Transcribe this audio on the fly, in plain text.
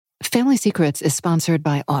Family Secrets is sponsored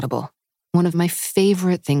by Audible. One of my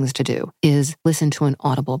favorite things to do is listen to an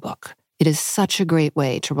Audible book. It is such a great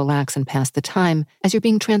way to relax and pass the time as you're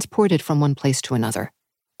being transported from one place to another.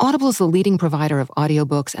 Audible is the leading provider of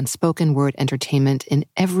audiobooks and spoken word entertainment in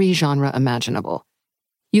every genre imaginable.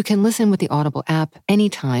 You can listen with the Audible app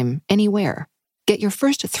anytime, anywhere. Get your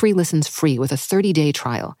first 3 listens free with a 30-day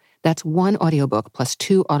trial. That's 1 audiobook plus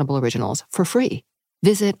 2 Audible originals for free.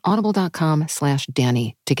 Visit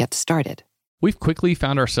audible.com/Danny to get started. We've quickly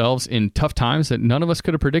found ourselves in tough times that none of us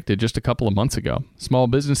could have predicted just a couple of months ago. Small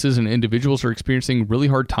businesses and individuals are experiencing really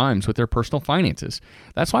hard times with their personal finances.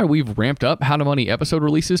 That's why we've ramped up How to Money episode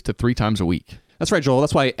releases to 3 times a week. That's right, Joel.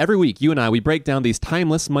 That's why every week you and I, we break down these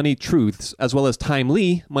timeless money truths as well as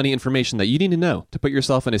timely money information that you need to know to put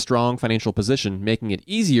yourself in a strong financial position, making it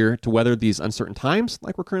easier to weather these uncertain times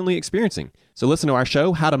like we're currently experiencing. So listen to our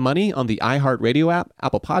show, How to Money, on the iHeartRadio app,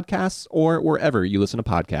 Apple Podcasts, or wherever you listen to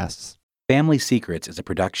podcasts. Family Secrets is a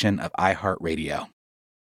production of iHeartRadio.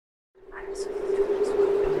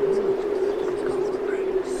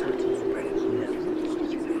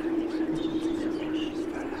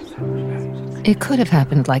 It could have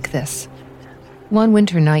happened like this. One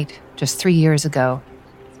winter night, just 3 years ago,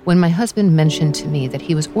 when my husband mentioned to me that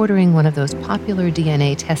he was ordering one of those popular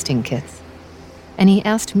DNA testing kits, and he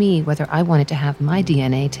asked me whether I wanted to have my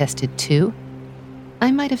DNA tested too,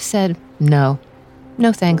 I might have said, no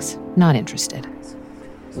thanks, not interested.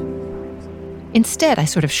 Instead, I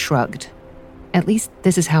sort of shrugged. At least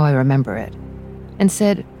this is how I remember it. And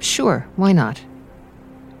said, sure, why not?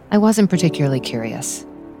 I wasn't particularly curious.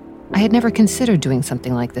 I had never considered doing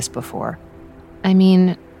something like this before. I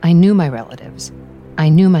mean, I knew my relatives. I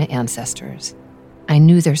knew my ancestors. I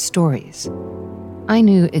knew their stories. I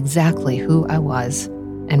knew exactly who I was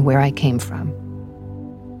and where I came from.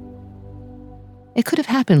 It could have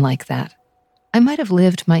happened like that. I might have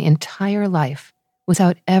lived my entire life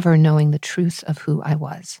without ever knowing the truth of who I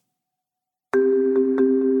was.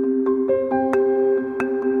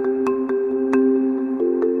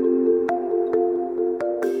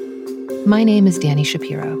 My name is Danny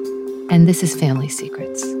Shapiro, and this is Family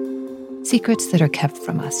Secrets. Secrets that are kept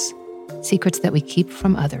from us, secrets that we keep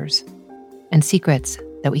from others, and secrets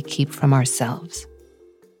that we keep from ourselves.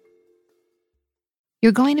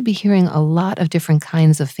 You're going to be hearing a lot of different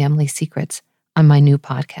kinds of family secrets on my new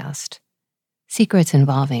podcast. Secrets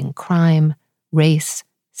involving crime, race,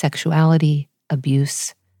 sexuality,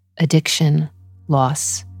 abuse, addiction,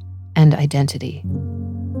 loss, and identity.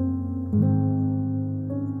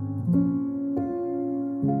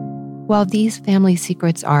 While these family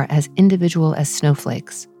secrets are as individual as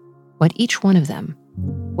snowflakes, what each one of them,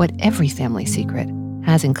 what every family secret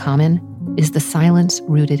has in common is the silence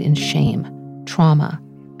rooted in shame, trauma,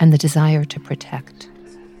 and the desire to protect.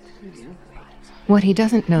 What he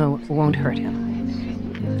doesn't know won't hurt him.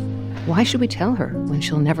 Why should we tell her when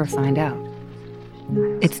she'll never find out?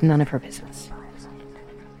 It's none of her business.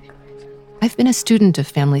 I've been a student of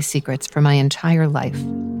family secrets for my entire life.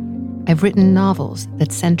 I've written novels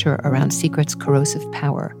that center around secrets' corrosive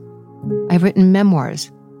power. I've written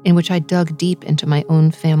memoirs in which I dug deep into my own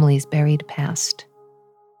family's buried past.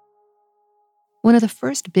 One of the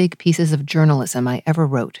first big pieces of journalism I ever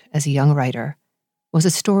wrote as a young writer was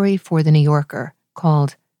a story for The New Yorker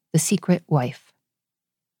called The Secret Wife.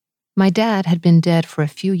 My dad had been dead for a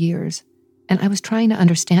few years, and I was trying to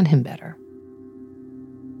understand him better.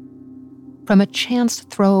 From a chance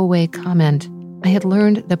throwaway comment, I had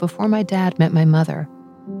learned that before my dad met my mother,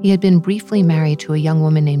 he had been briefly married to a young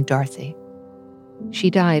woman named Dorothy. She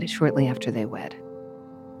died shortly after they wed.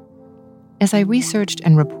 As I researched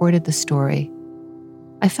and reported the story,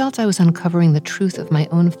 I felt I was uncovering the truth of my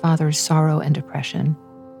own father's sorrow and depression.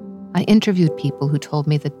 I interviewed people who told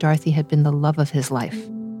me that Dorothy had been the love of his life.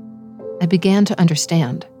 I began to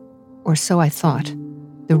understand, or so I thought,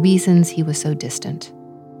 the reasons he was so distant,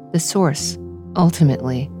 the source,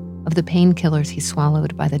 ultimately, of the painkillers he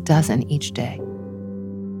swallowed by the dozen each day.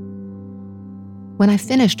 When I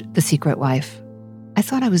finished The Secret Wife, I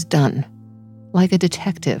thought I was done. Like a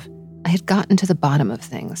detective, I had gotten to the bottom of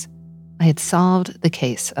things. I had solved the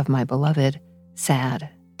case of my beloved, sad,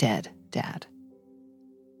 dead dad.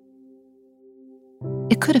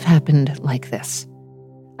 It could have happened like this.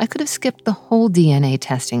 I could have skipped the whole DNA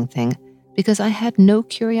testing thing because I had no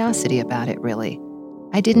curiosity about it, really.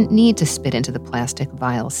 I didn't need to spit into the plastic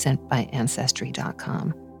vials sent by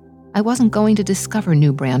Ancestry.com. I wasn't going to discover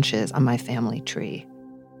new branches on my family tree.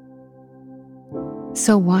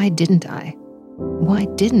 So why didn't I? Why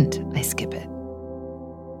didn't I skip it?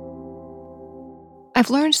 I've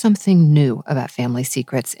learned something new about family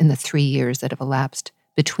secrets in the 3 years that have elapsed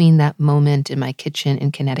between that moment in my kitchen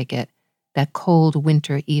in Connecticut, that cold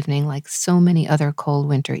winter evening like so many other cold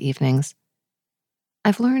winter evenings,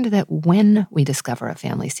 I've learned that when we discover a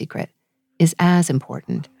family secret is as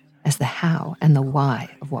important as the how and the why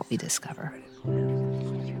of what we discover.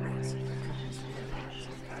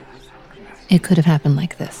 It could have happened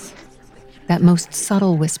like this. That most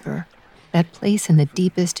subtle whisper, that place in the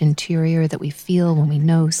deepest interior that we feel when we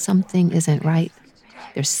know something isn't right,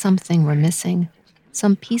 there's something we're missing,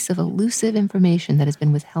 some piece of elusive information that has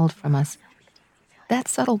been withheld from us. That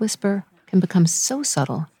subtle whisper can become so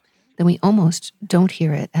subtle that we almost don't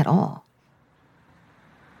hear it at all.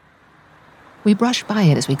 We brush by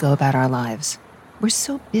it as we go about our lives. We're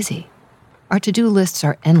so busy. Our to-do lists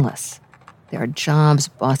are endless. There are jobs,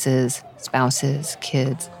 bosses, spouses,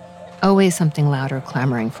 kids, always something louder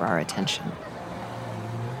clamoring for our attention.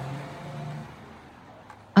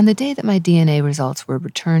 On the day that my DNA results were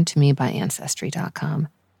returned to me by Ancestry.com,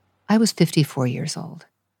 I was 54 years old.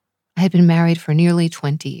 I had been married for nearly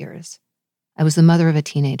 20 years. I was the mother of a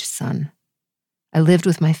teenage son. I lived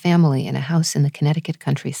with my family in a house in the Connecticut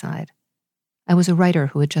countryside. I was a writer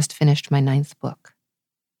who had just finished my 9th book.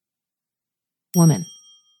 Woman,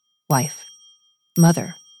 wife,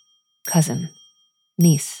 mother, cousin,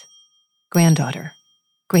 niece, granddaughter,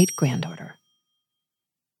 great-granddaughter,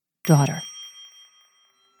 daughter.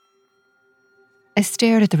 I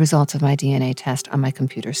stared at the results of my DNA test on my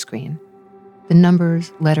computer screen. The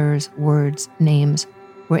numbers, letters, words, names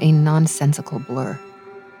were a nonsensical blur.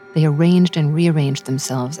 They arranged and rearranged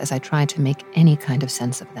themselves as I tried to make any kind of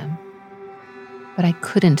sense of them. But I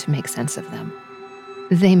couldn't make sense of them.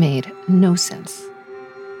 They made no sense.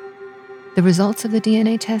 The results of the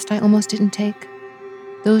DNA test I almost didn't take,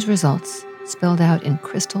 those results, spelled out in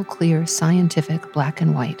crystal clear scientific black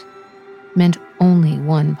and white, meant only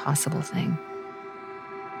one possible thing.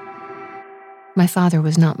 My father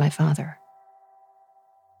was not my father.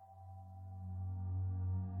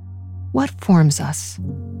 What forms us?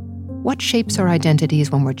 What shapes our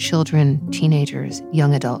identities when we're children, teenagers,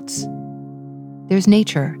 young adults? There's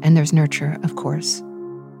nature and there's nurture, of course.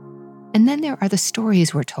 And then there are the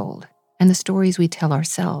stories we're told and the stories we tell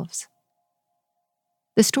ourselves.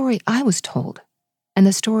 The story I was told, and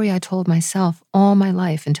the story I told myself all my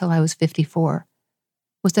life until I was 54,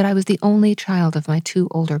 was that I was the only child of my 2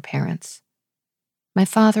 older parents. My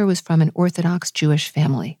father was from an Orthodox Jewish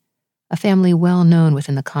family, a family well known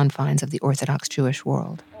within the confines of the Orthodox Jewish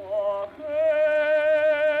world.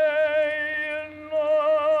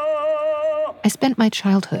 I spent my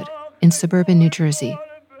childhood in suburban New Jersey,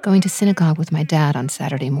 going to synagogue with my dad on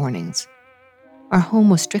Saturday mornings. Our home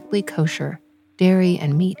was strictly kosher, dairy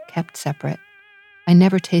and meat kept separate. I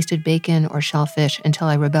never tasted bacon or shellfish until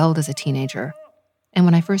I rebelled as a teenager. And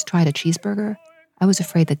when I first tried a cheeseburger, I was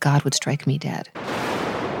afraid that God would strike me dead.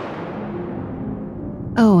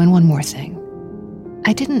 Oh, and one more thing.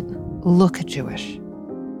 I didn't look Jewish.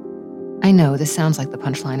 I know this sounds like the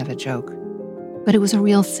punchline of a joke, but it was a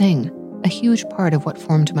real thing, a huge part of what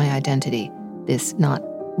formed my identity, this not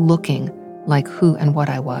looking like who and what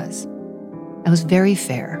I was. I was very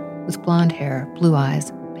fair, with blonde hair, blue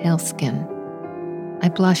eyes, pale skin. I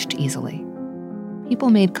blushed easily. People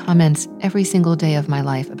made comments every single day of my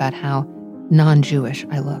life about how non-Jewish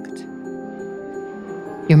I looked.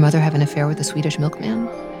 Your mother have an affair with a Swedish milkman?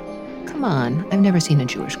 Come on, I've never seen a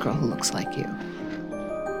Jewish girl who looks like you.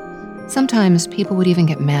 Sometimes people would even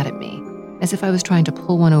get mad at me, as if I was trying to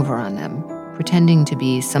pull one over on them, pretending to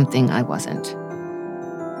be something I wasn't.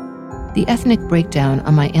 The ethnic breakdown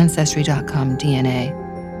on my Ancestry.com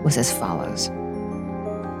DNA was as follows.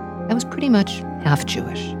 I was pretty much half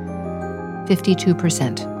Jewish,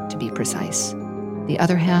 52% to be precise. The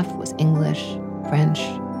other half was English, French,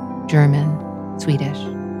 German, Swedish,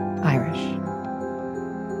 Irish.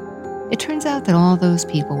 It turns out that all those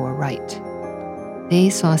people were right. They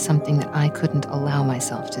saw something that I couldn't allow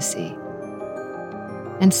myself to see.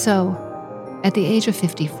 And so, at the age of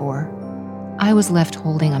 54, I was left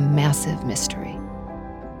holding a massive mystery.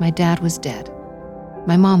 My dad was dead.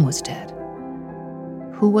 My mom was dead.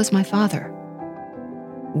 Who was my father?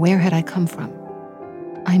 Where had I come from?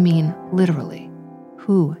 I mean, literally,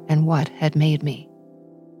 who and what had made me?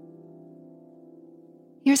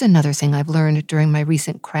 Here's another thing I've learned during my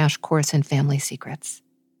recent crash course in family secrets.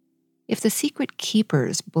 If the secret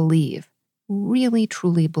keepers believe, really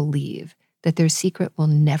truly believe, that their secret will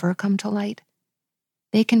never come to light,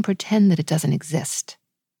 they can pretend that it doesn't exist.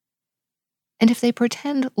 And if they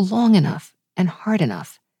pretend long enough and hard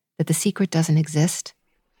enough that the secret doesn't exist,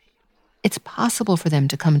 it's possible for them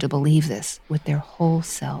to come to believe this with their whole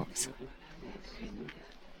selves.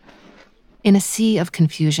 In a sea of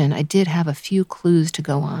confusion, I did have a few clues to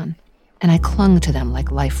go on, and I clung to them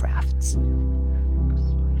like life rafts.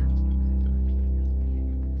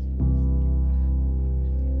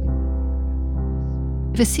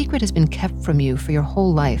 If a secret has been kept from you for your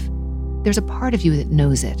whole life, there's a part of you that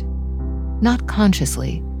knows it. Not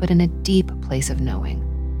consciously, but in a deep place of knowing.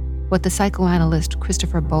 What the psychoanalyst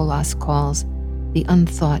Christopher Bolas calls the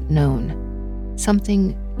unthought known.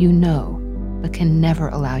 Something you know, but can never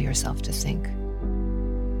allow yourself to think.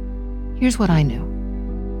 Here's what I knew.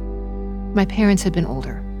 My parents had been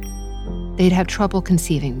older. They'd had trouble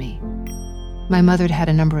conceiving me. My mother had had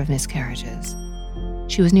a number of miscarriages.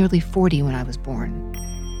 She was nearly 40 when I was born.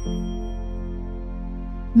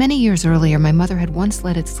 Many years earlier, my mother had once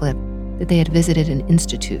let it slip that they had visited an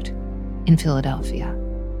institute in Philadelphia,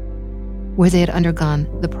 where they had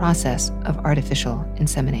undergone the process of artificial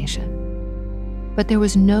insemination. But there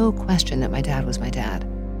was no question that my dad was my dad.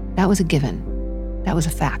 That was a given. That was a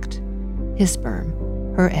fact. His sperm,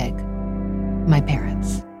 her egg, my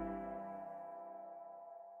parents.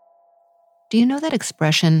 Do you know that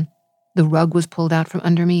expression, the rug was pulled out from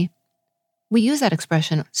under me? We use that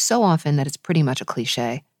expression so often that it's pretty much a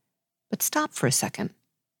cliche. But stop for a second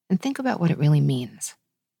and think about what it really means.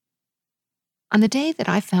 On the day that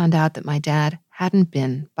I found out that my dad hadn't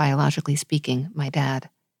been, biologically speaking, my dad,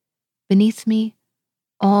 beneath me,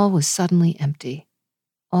 all was suddenly empty.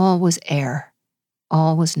 All was air.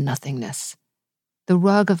 All was nothingness. The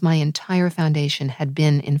rug of my entire foundation had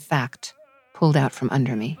been, in fact, pulled out from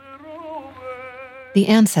under me. The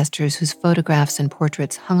ancestors whose photographs and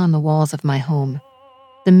portraits hung on the walls of my home,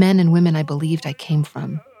 the men and women I believed I came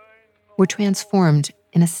from, were transformed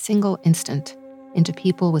in a single instant into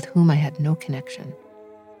people with whom I had no connection.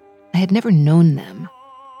 I had never known them,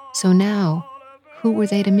 so now, who were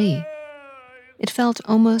they to me? It felt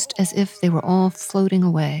almost as if they were all floating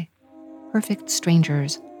away, perfect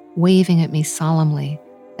strangers, waving at me solemnly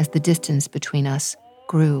as the distance between us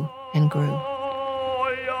grew and grew.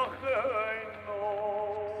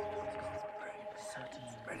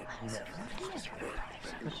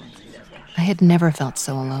 I had never felt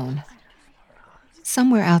so alone.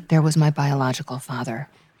 Somewhere out there was my biological father,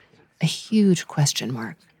 a huge question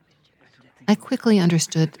mark. I quickly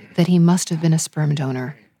understood that he must have been a sperm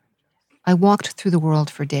donor. I walked through the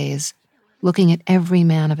world for days, looking at every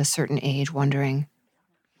man of a certain age, wondering,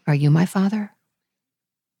 are you my father?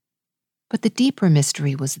 But the deeper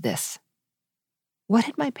mystery was this. What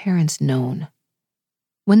had my parents known?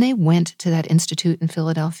 When they went to that institute in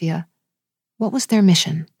Philadelphia, what was their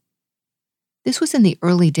mission? This was in the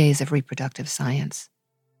early days of reproductive science.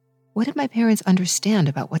 What did my parents understand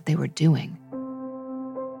about what they were doing?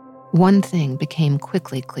 One thing became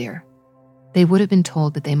quickly clear. They would have been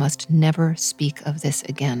told that they must never speak of this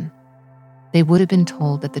again. They would have been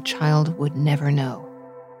told that the child would never know.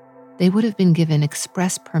 They would have been given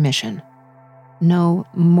express permission, no,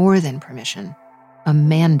 more than permission, a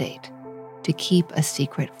mandate to keep a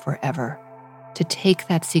secret forever, to take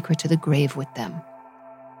that secret to the grave with them,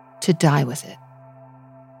 to die with it.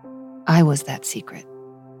 I was that secret.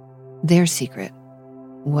 Their secret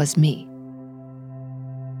was me.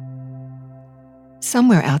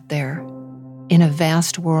 Somewhere out there, in a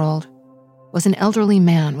vast world, was an elderly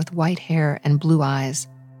man with white hair and blue eyes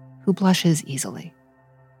who blushes easily.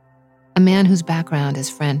 A man whose background is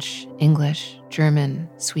French, English, German,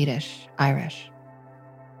 Swedish, Irish.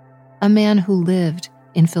 A man who lived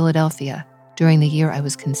in Philadelphia during the year I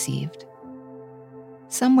was conceived.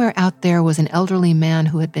 Somewhere out there was an elderly man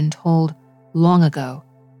who had been told long ago,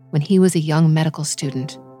 when he was a young medical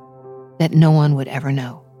student, that no one would ever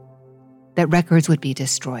know, that records would be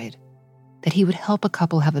destroyed, that he would help a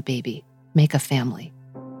couple have a baby, make a family.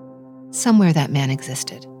 Somewhere that man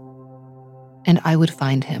existed, and I would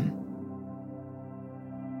find him.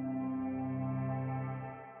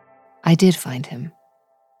 I did find him,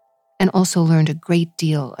 and also learned a great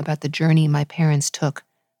deal about the journey my parents took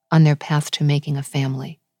on their path to making a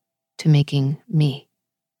family, to making me.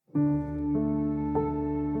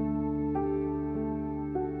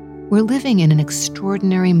 We're living in an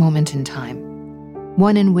extraordinary moment in time,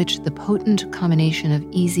 one in which the potent combination of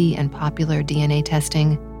easy and popular DNA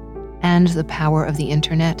testing and the power of the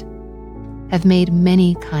internet have made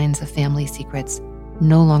many kinds of family secrets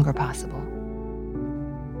no longer possible.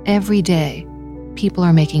 Every day, people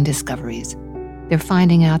are making discoveries. They're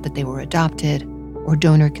finding out that they were adopted, or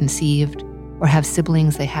donor conceived, or have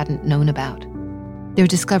siblings they hadn't known about. They're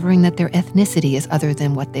discovering that their ethnicity is other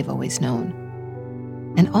than what they've always known.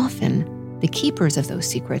 And often, the keepers of those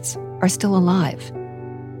secrets are still alive,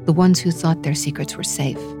 the ones who thought their secrets were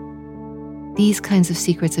safe. These kinds of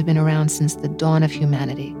secrets have been around since the dawn of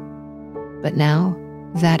humanity. But now,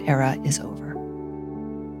 that era is over.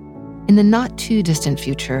 In the not-too-distant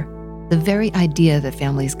future, the very idea that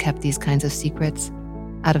families kept these kinds of secrets,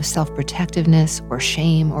 out of self-protectiveness or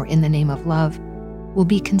shame or in the name of love, will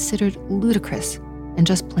be considered ludicrous and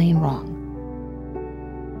just plain wrong.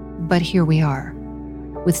 But here we are,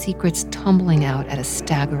 with secrets tumbling out at a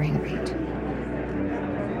staggering rate.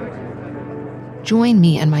 Join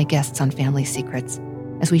me and my guests on Family Secrets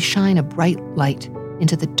as we shine a bright light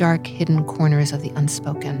into the dark, hidden corners of the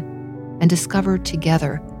unspoken and discover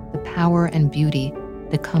together the power and beauty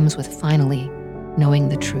that comes with finally knowing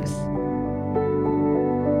the truth.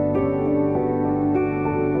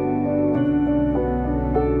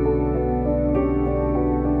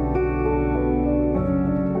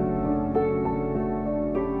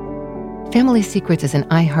 Family Secrets is an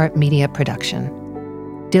iHeartMedia production.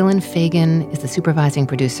 Dylan Fagan is the supervising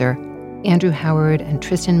producer, Andrew Howard and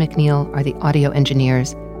Tristan McNeil are the audio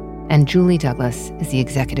engineers, and Julie Douglas is the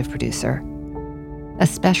executive producer. A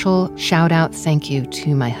special shout-out thank you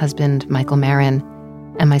to my husband, Michael Marin,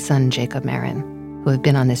 and my son, Jacob Marin, who have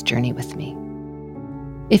been on this journey with me.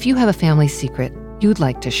 If you have a family secret you'd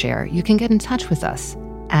like to share, you can get in touch with us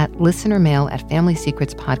at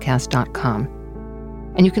listenermail@familysecretspodcast.com.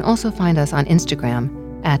 And you can also find us on Instagram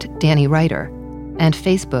at Danny Writer, and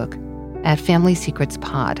Facebook at Family Secrets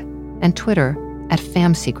Pod, and Twitter at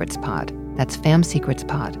Fam Secrets Pod. That's Fam Secrets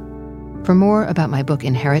Pod. For more about my book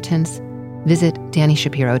Inheritance, visit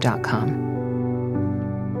DannyShapiro.com.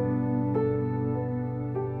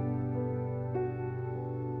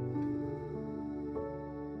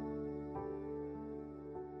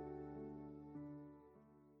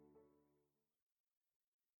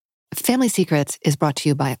 Family Secrets is brought to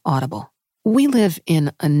you by Audible. We live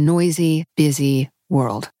in a noisy, busy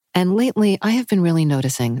world. And lately, I have been really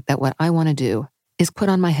noticing that what I want to do is put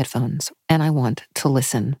on my headphones and I want to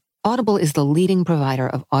listen. Audible is the leading provider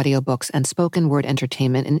of audiobooks and spoken word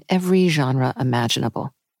entertainment in every genre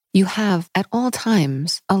imaginable. You have, at all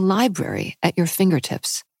times, a library at your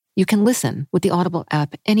fingertips. You can listen with the Audible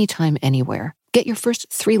app anytime, anywhere. Get your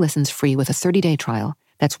first 3 listens free with a 30-day trial.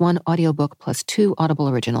 That's 1 audiobook plus 2 Audible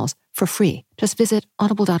originals for free. Just visit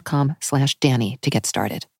audible.com/Danny to get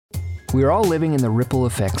started. We are all living in the ripple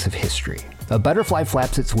effects of history. A butterfly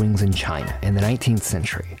flaps its wings in China in the 19th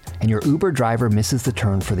century, and your Uber driver misses the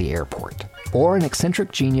turn for the airport. Or an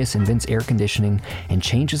eccentric genius invents air conditioning and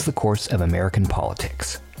changes the course of American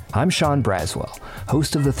politics. I'm Sean Braswell,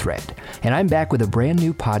 host of The Thread, and I'm back with a brand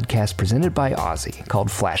new podcast presented by Aussie called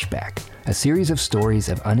Flashback, a series of stories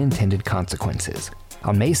of unintended consequences.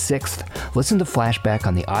 On May 6th, listen to Flashback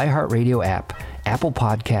on the iHeartRadio app, Apple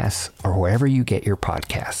Podcasts, or wherever you get your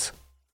podcasts.